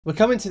We're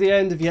coming to the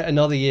end of yet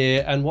another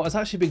year, and what has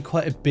actually been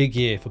quite a big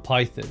year for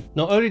Python.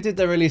 Not only did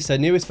they release their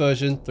newest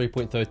version,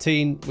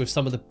 3.13, with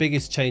some of the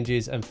biggest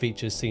changes and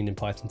features seen in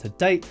Python to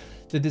date,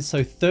 they did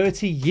so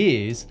 30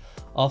 years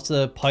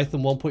after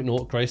Python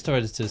 1.0 graced our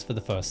editors for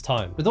the first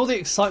time. With all the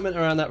excitement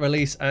around that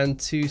release and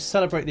to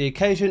celebrate the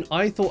occasion,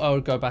 I thought I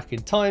would go back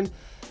in time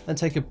and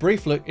take a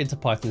brief look into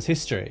Python's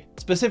history.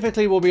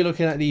 Specifically, we'll be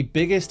looking at the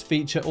biggest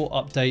feature or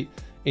update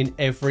in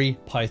every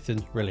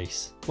Python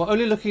release. We're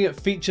only looking at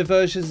feature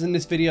versions in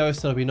this video,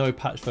 so there'll be no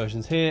patch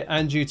versions here,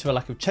 and due to a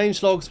lack of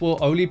changelogs,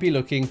 we'll only be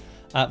looking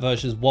at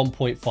versions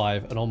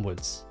 1.5 and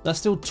onwards. That's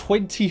still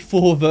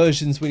 24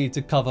 versions we need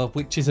to cover,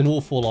 which is an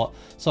awful lot,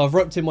 so I've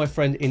roped in my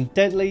friend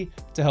Indently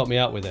to help me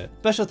out with it.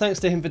 Special thanks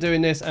to him for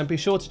doing this, and be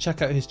sure to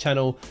check out his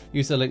channel,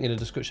 use the link in the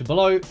description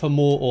below for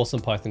more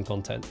awesome Python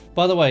content.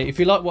 By the way, if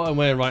you like what I'm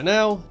wearing right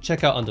now,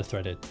 check out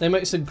Underthreaded. They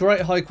make some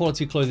great high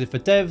quality clothing for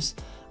devs,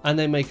 and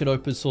they make an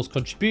open source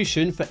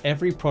contribution for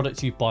every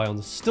product you buy on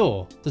the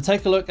store. So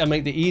take a look and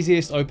make the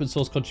easiest open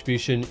source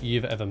contribution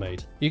you've ever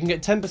made. You can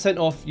get 10%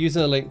 off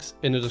using the links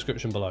in the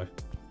description below.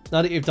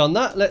 Now that you've done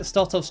that, let's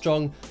start off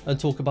strong and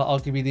talk about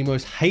arguably the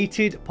most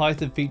hated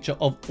Python feature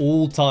of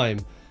all time,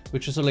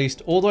 which was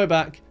released all the way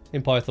back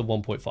in Python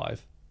 1.5.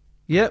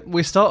 Yep,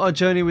 we start our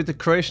journey with the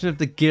creation of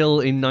the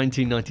GIL in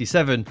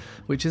 1997,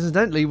 which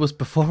incidentally was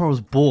before I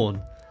was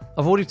born.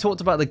 I've already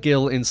talked about the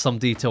GIL in some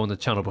detail on the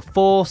channel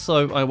before,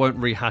 so I won't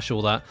rehash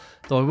all that,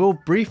 though I will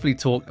briefly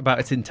talk about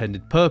its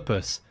intended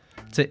purpose: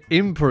 to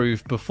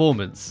improve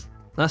performance.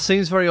 That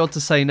seems very odd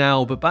to say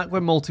now, but back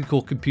when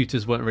multi-core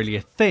computers weren't really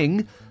a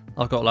thing,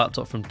 I've got a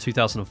laptop from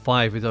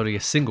 2005 with only a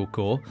single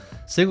core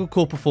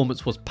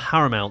performance was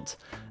paramount,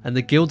 and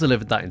the GIL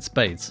delivered that in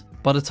spades.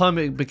 By the time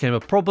it became a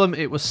problem,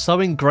 it was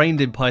so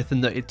ingrained in Python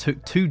that it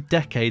took 2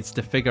 decades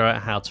to figure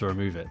out how to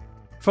remove it.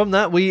 From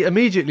that, we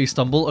immediately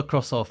stumble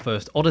across our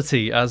first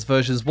oddity, as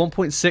versions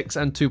 1.6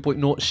 and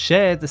 2.0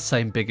 share the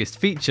same biggest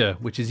feature,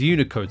 which is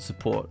Unicode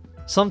support.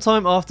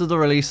 Sometime after the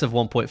release of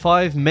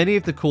 1.5, many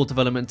of the core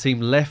development team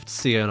left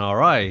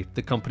CNRI,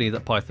 the company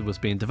that Python was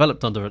being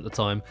developed under at the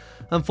time,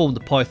 and formed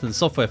the Python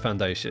Software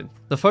Foundation.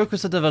 The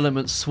focus of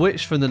development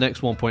switched from the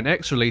next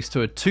 1.x release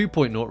to a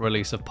 2.0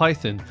 release of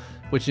Python,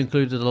 which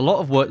included a lot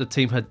of work the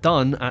team had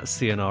done at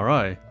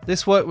CNRI.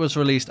 This work was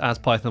released as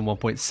Python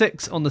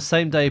 1.6 on the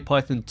same day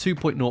Python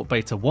 2.0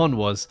 Beta 1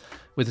 was,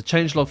 with the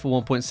changelog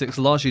for 1.6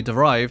 largely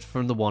derived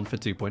from the one for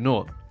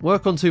 2.0.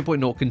 Work on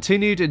 2.0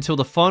 continued until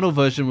the final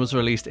version was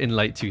released in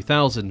late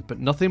 2000, but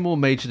nothing more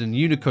major than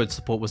Unicode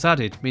support was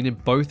added,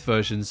 meaning both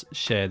versions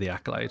share the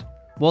accolade.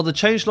 While the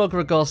changelog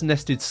regards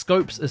nested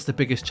scopes as the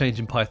biggest change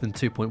in Python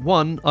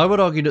 2.1, I would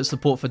argue that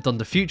support for done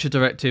to future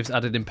directives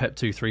added in PEP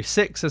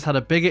 236 has had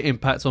a bigger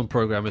impact on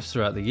programmers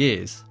throughout the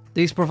years.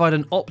 These provide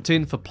an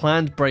opt-in for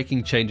planned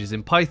breaking changes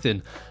in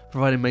Python,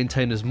 providing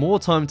maintainers more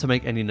time to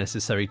make any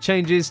necessary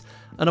changes,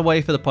 and a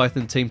way for the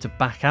Python team to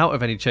back out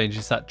of any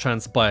changes that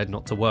transpired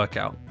not to work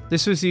out.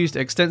 This was used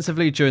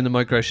extensively during the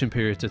migration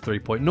period to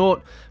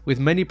 3.0, with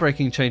many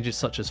breaking changes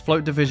such as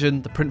float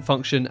division, the print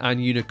function,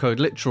 and Unicode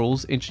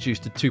literals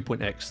introduced to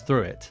 2.x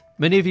through it.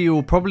 Many of you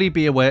will probably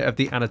be aware of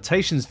the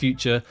annotations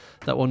feature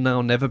that will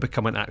now never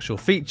become an actual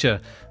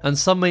feature, and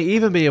some may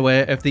even be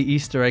aware of the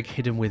Easter egg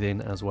hidden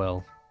within as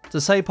well. To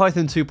say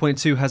Python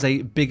 2.2 has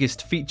a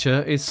biggest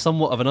feature is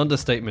somewhat of an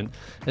understatement,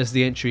 as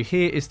the entry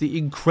here is the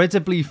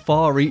incredibly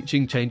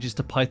far-reaching changes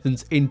to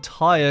Python's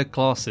entire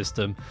class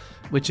system,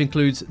 which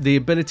includes the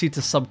ability to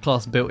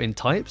subclass built-in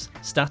types,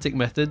 static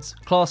methods,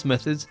 class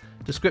methods,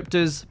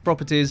 descriptors,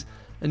 properties,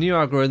 a new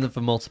algorithm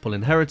for multiple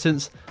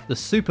inheritance, the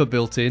super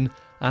built-in,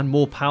 and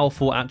more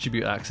powerful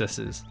attribute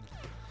accesses.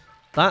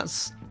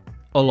 That's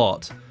a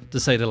lot,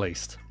 to say the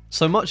least.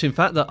 So much in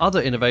fact that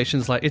other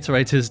innovations like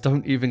iterators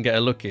don't even get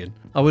a look in.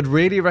 I would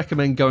really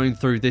recommend going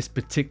through this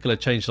particular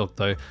changelog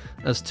though,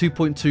 as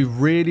 2.2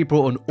 really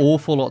brought an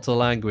awful lot to the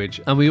language,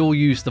 and we all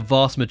use the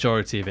vast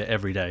majority of it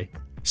every day.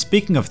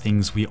 Speaking of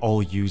things we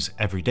all use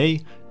every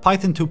day,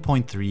 Python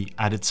 2.3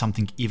 added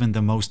something even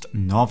the most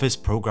novice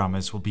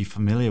programmers will be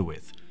familiar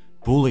with: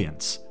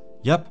 Booleans.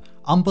 Yep,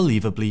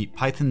 unbelievably,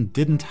 Python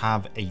didn't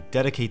have a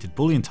dedicated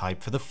Boolean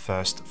type for the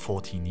first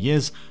 14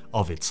 years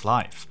of its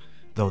life,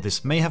 though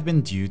this may have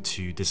been due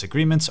to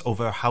disagreements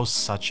over how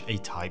such a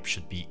type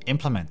should be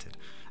implemented,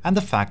 and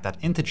the fact that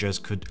integers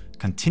could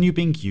continue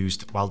being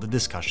used while the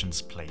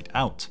discussions played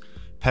out.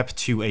 PEP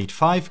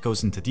 285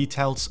 goes into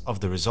details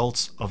of the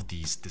results of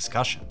these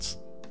discussions.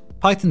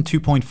 Python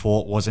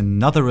 2.4 was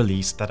another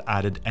release that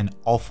added an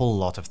awful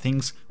lot of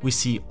things we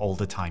see all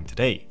the time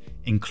today,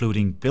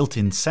 including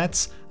built-in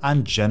sets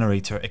and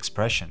generator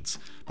expressions,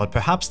 but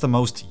perhaps the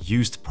most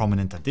used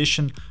prominent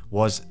addition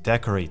was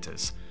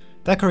decorators.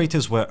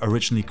 Decorators were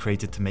originally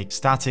created to make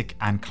static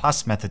and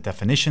class method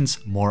definitions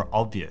more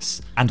obvious,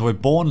 and were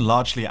born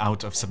largely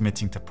out of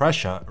submitting to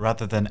pressure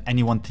rather than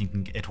anyone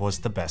thinking it was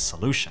the best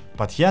solution.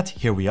 But yet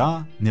here we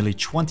are, nearly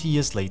 20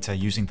 years later,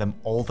 using them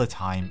all the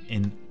time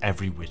in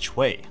every which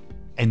way.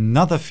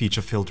 Another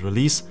feature-filled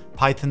release,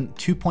 Python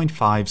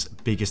 2.5's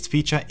biggest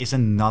feature, is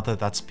another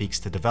that speaks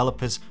to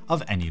developers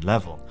of any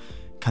level: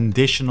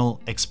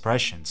 conditional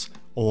expressions,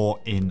 or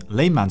in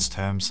layman's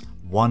terms,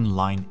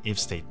 one-line if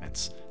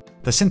statements.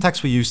 The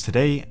syntax we use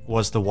today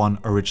was the one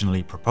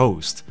originally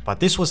proposed, but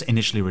this was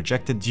initially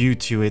rejected due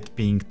to it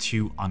being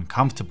too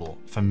uncomfortable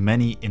for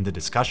many in the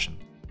discussion.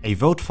 A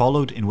vote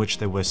followed in which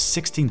there were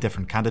 16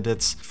 different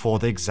candidates for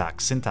the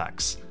exact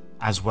syntax,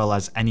 as well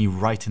as any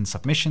write-in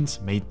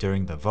submissions made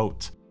during the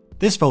vote.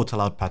 This vote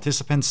allowed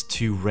participants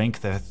to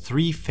rank their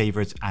 3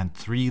 favorite and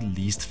 3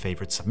 least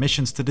favorite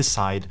submissions to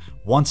decide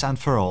once and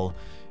for all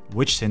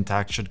which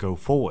syntax should go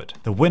forward.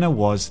 The winner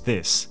was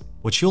this,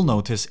 which you'll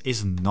notice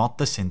is not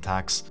the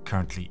syntax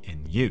currently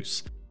in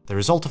use. The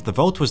result of the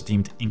vote was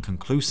deemed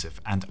inconclusive,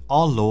 and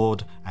our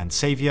Lord and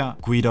Savior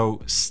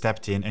Guido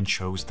stepped in and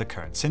chose the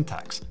current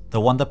syntax,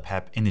 the one that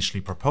Pep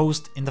initially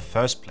proposed in the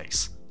first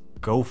place.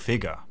 Go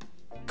figure.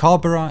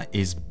 Carberra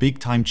is big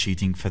time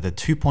cheating for the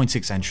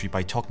 2.6 entry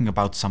by talking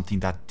about something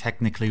that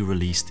technically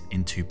released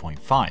in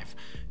 2.5,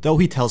 though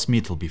he tells me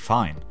it'll be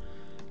fine.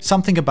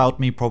 Something about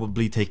me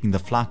probably taking the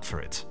flak for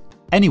it.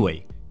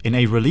 Anyway, in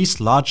a release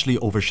largely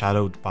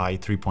overshadowed by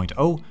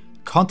 3.0,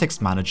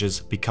 context managers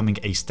becoming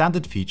a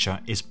standard feature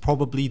is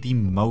probably the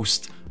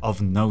most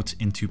of note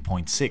in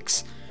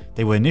 2.6.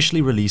 They were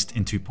initially released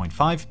in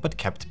 2.5 but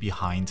kept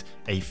behind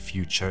a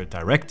future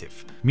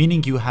directive,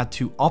 meaning you had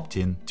to opt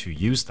in to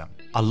use them.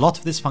 A lot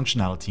of this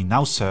functionality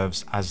now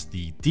serves as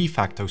the de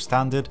facto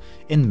standard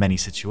in many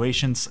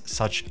situations,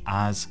 such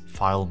as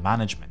file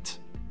management.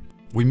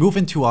 We move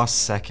into our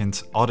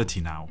second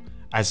oddity now,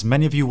 as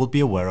many of you will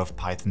be aware of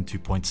Python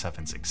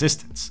 2.7's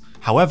existence.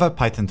 However,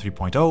 Python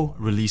 3.0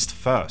 released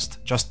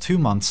first, just 2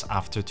 months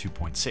after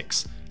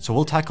 2.6, so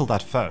we'll tackle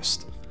that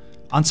first.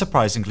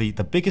 Unsurprisingly,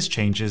 the biggest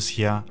changes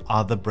here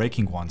are the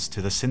breaking ones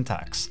to the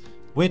syntax,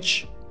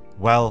 which,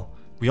 well,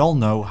 we all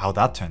know how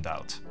that turned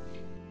out.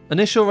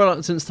 Initial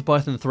reluctance to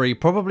Python 3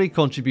 probably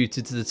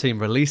contributed to the team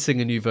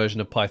releasing a new version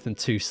of Python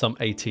 2 some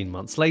 18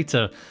 months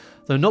later,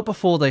 though not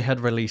before they had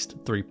released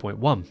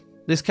 3.1.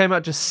 This came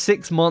out just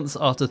 6 months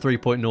after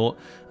 3.0,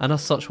 and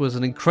as such was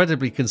an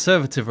incredibly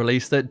conservative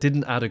release that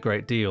didn't add a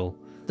great deal.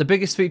 The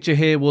biggest feature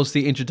here was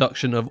the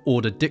introduction of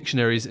ordered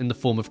dictionaries in the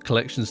form of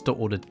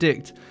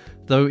collections.orderDict,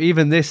 though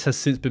even this has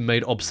since been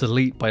made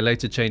obsolete by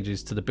later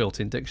changes to the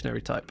built-in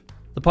dictionary type.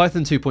 The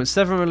Python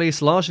 2.7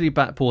 release largely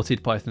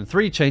backported Python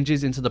 3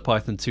 changes into the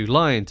Python 2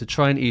 line to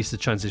try and ease the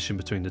transition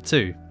between the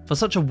two. For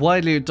such a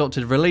widely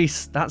adopted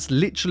release, that's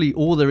literally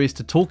all there is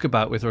to talk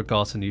about with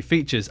regard to new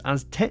features,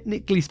 as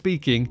technically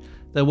speaking,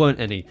 there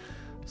weren't any.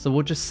 So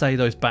we'll just say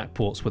those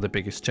backports were the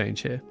biggest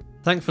change here.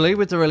 Thankfully,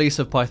 with the release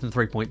of Python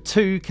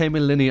 3.2 came a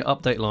linear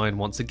update line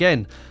once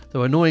again,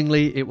 though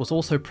annoyingly it was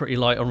also pretty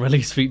light on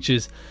release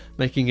features,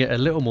 making it a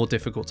little more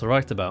difficult to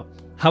write about.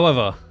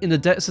 However, in the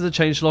depths of the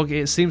changelog,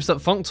 it seems that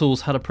functools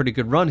had a pretty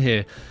good run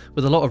here,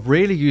 with a lot of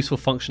really useful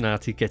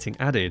functionality getting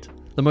added.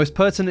 The most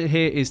pertinent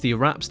here is the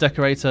wraps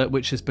decorator,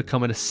 which has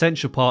become an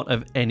essential part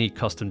of any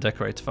custom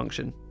decorator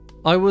function.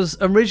 I was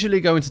originally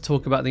going to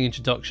talk about the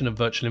introduction of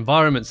virtual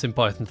environments in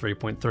Python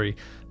 3.3,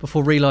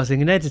 before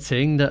realising in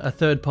editing that a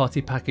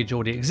third-party package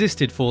already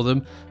existed for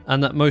them,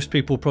 and that most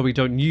people probably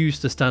don't use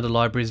the standard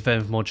library's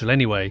venv module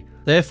anyway.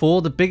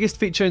 Therefore, the biggest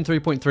feature in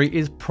 3.3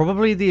 is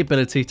probably the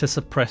ability to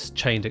suppress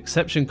chained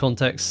exception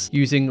contexts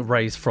using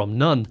raise from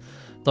none,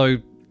 though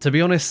to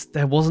be honest,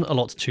 there wasn't a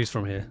lot to choose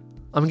from here.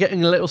 I'm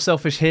getting a little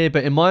selfish here,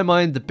 but in my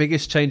mind, the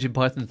biggest change in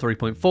Python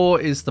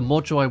 3.4 is the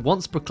module I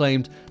once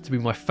proclaimed to be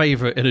my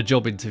favourite in a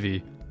job interview,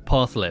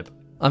 Pathlib.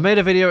 I made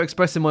a video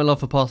expressing my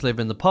love for Pathlib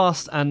in the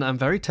past, and I'm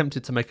very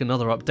tempted to make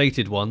another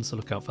updated one, so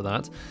look out for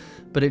that,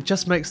 but it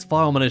just makes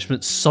file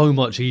management so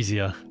much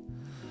easier.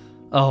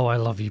 Oh, I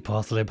love you,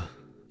 Pathlib.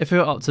 If it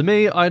were up to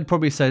me, I'd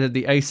probably say that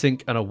the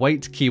async and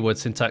await keyword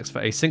syntax for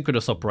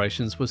asynchronous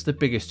operations was the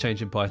biggest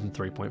change in Python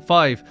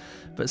 3.5,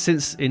 but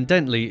since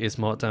Indently is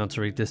marked down to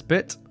read this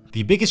bit,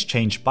 the biggest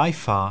change by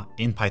far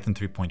in Python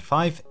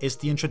 3.5 is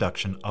the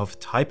introduction of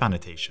type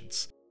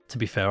annotations. To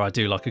be fair, I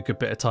do like a good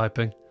bit of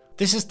typing.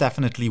 This is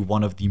definitely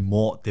one of the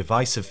more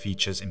divisive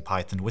features in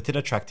Python, with it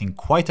attracting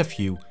quite a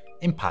few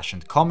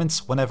impassioned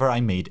comments whenever I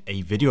made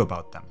a video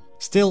about them.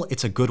 Still,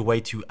 it's a good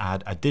way to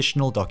add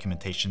additional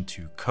documentation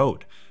to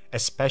code,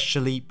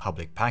 especially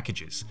public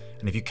packages,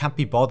 and if you can't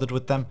be bothered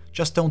with them,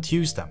 just don't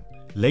use them.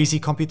 Lazy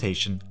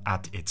computation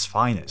at its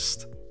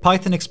finest.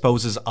 Python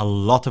exposes a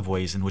lot of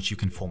ways in which you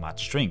can format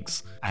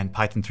strings, and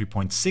Python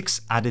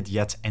 3.6 added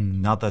yet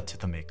another to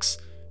the mix: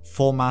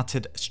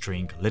 formatted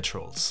string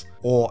literals,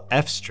 or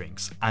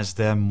f-strings as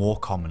they're more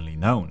commonly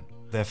known.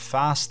 They're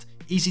fast,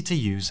 easy to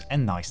use,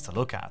 and nice to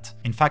look at.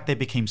 In fact, they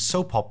became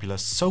so popular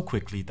so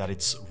quickly that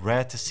it's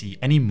rare to see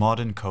any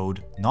modern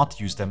code not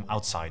use them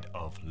outside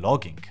of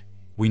logging.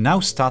 We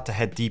now start to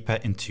head deeper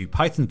into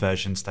Python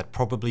versions that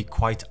probably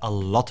quite a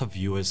lot of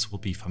viewers will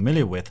be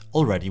familiar with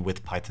already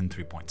with Python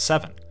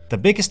 3.7. The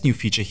biggest new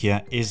feature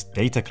here is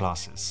data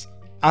classes.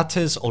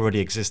 Attrs already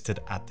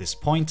existed at this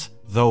point,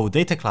 though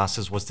data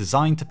classes was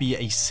designed to be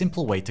a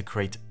simple way to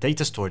create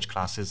data storage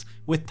classes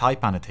with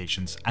type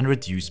annotations and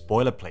reduce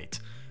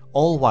boilerplate,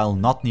 all while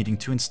not needing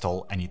to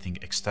install anything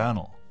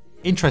external.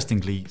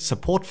 Interestingly,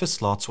 support for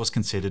slots was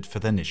considered for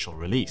the initial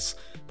release,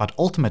 but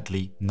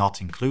ultimately not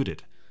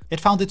included. It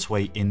found its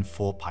way in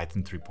for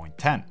Python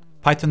 3.10.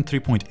 Python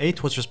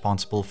 3.8 was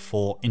responsible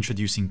for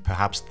introducing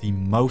perhaps the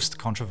most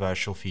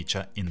controversial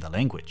feature in the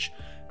language,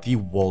 the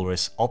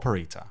Walrus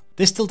operator.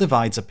 This still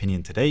divides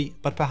opinion today,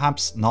 but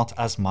perhaps not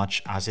as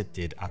much as it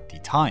did at the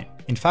time.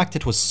 In fact,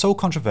 it was so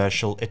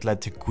controversial it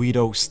led to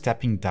Guido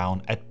stepping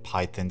down at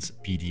Python's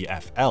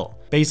BDFL,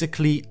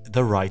 basically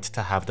the right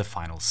to have the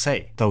final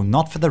say, though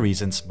not for the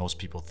reasons most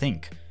people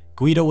think.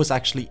 Guido was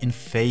actually in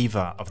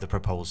favor of the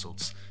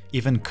proposals,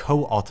 even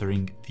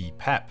co-authoring the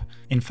PEP.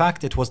 In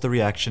fact, it was the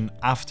reaction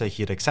after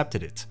he had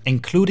accepted it,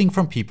 including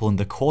from people in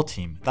the core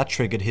team, that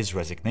triggered his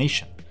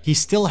resignation. He's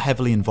still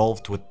heavily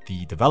involved with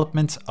the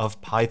development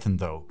of Python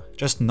though,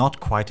 just not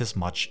quite as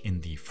much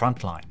in the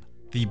front line.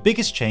 The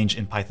biggest change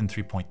in Python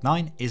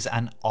 3.9 is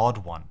an odd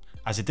one,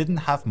 as it didn't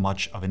have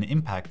much of an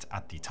impact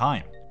at the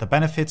time. The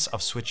benefits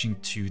of switching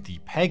to the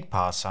PEG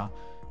parser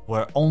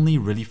were only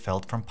really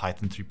felt from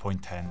Python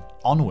 3.10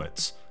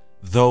 onwards,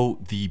 though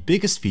the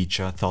biggest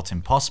feature thought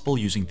impossible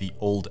using the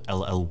old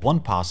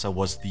LL1 parser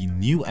was the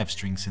new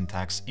f-string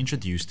syntax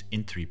introduced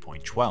in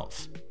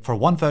 3.12. For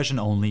one version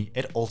only,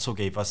 it also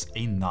gave us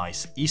a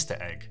nice Easter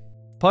egg.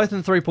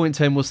 Python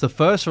 3.10 was the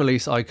first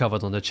release I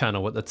covered on the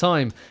channel at the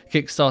time,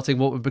 kickstarting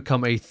what would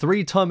become a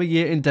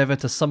 3-time-a-year endeavour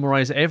to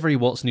summarise every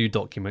What's New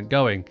document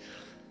going.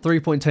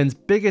 3.10's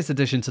biggest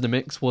addition to the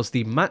mix was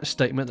the match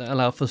statement that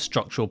allowed for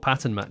structural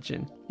pattern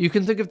matching. You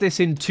can think of this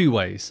in two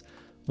ways.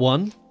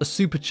 1, a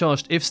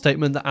supercharged if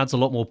statement that adds a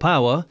lot more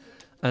power,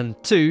 and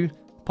 2,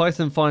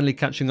 Python finally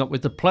catching up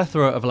with the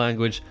plethora of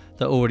language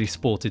that already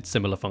sported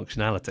similar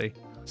functionality.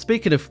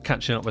 Speaking of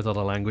catching up with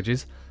other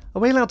languages,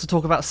 are we allowed to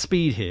talk about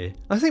speed here?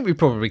 I think we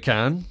probably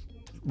can.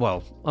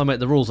 Well, I make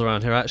the rules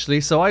around here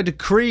actually, so I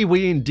decree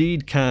we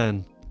indeed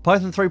can.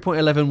 Python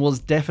 3.11 was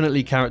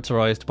definitely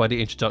characterized by the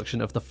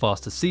introduction of the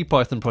Faster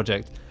CPython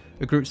project,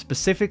 a group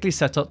specifically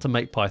set up to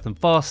make Python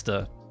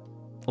faster.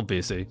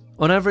 Obviously.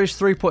 On average,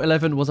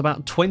 3.11 was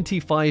about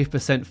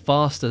 25%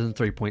 faster than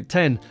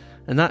 3.10,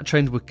 and that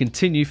trend would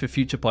continue for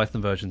future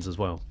Python versions as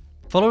well.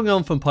 Following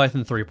on from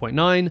Python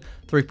 3.9,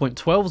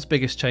 3.12's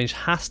biggest change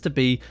has to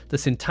be the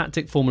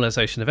syntactic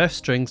formalisation of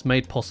f-strings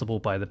made possible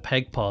by the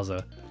PEG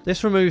parser.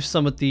 This removes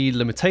some of the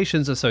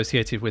limitations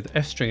associated with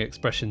f-string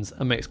expressions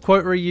and makes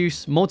quote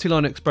reuse,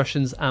 multi-line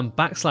expressions and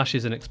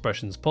backslashes in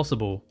expressions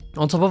possible.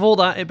 On top of all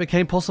that, it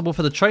became possible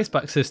for the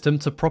traceback system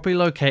to properly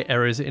locate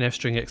errors in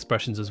f-string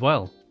expressions as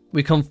well.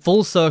 We come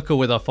full circle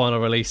with our final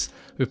release,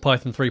 with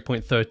Python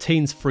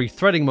 3.13's free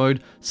threading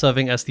mode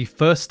serving as the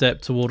first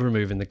step toward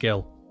removing the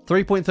GIL.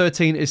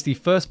 3.13 is the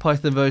first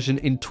Python version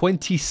in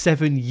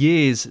 27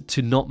 years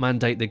to not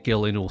mandate the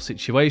GIL in all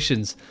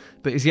situations,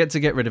 but is yet to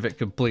get rid of it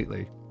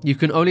completely. You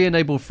can only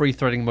enable free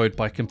threading mode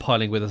by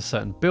compiling with a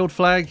certain build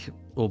flag,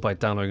 or by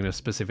downloading a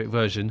specific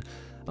version,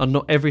 and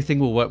not everything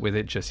will work with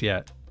it just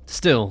yet.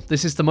 Still,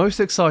 this is the most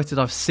excited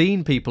I've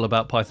seen people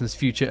about Python's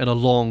future in a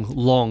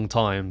long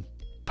time.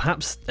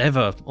 Perhaps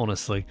ever,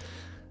 honestly.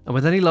 And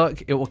with any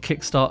luck, it will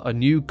kickstart a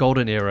new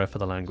golden era for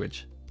the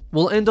language.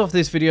 We'll end off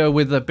this video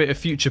with a bit of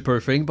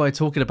future-proofing by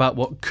talking about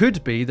what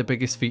could be the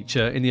biggest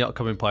feature in the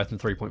upcoming Python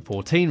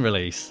 3.14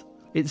 release.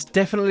 It's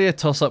definitely a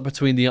toss-up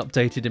between the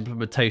updated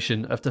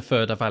implementation of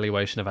deferred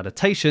evaluation of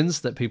annotations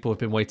that people have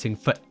been waiting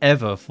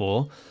forever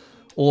for,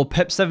 or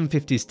PEP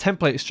 750's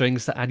template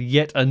strings that add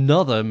yet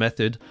another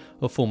method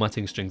of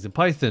formatting strings in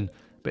Python,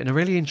 but in a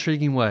really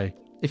intriguing way.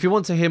 If you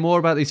want to hear more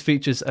about these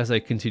features as they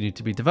continue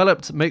to be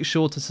developed, make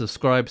sure to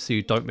subscribe so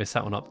you don't miss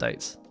out on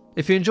updates.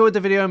 If you enjoyed the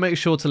video, make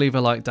sure to leave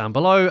a like down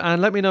below and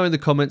let me know in the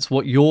comments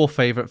what your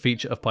favourite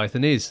feature of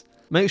Python is.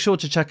 Make sure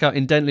to check out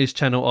Indently's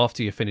channel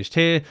after you're finished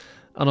here,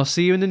 and I'll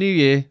see you in the new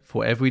year for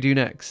whatever we do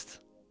next.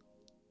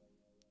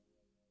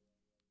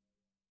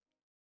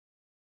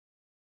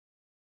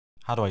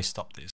 How do I stop this?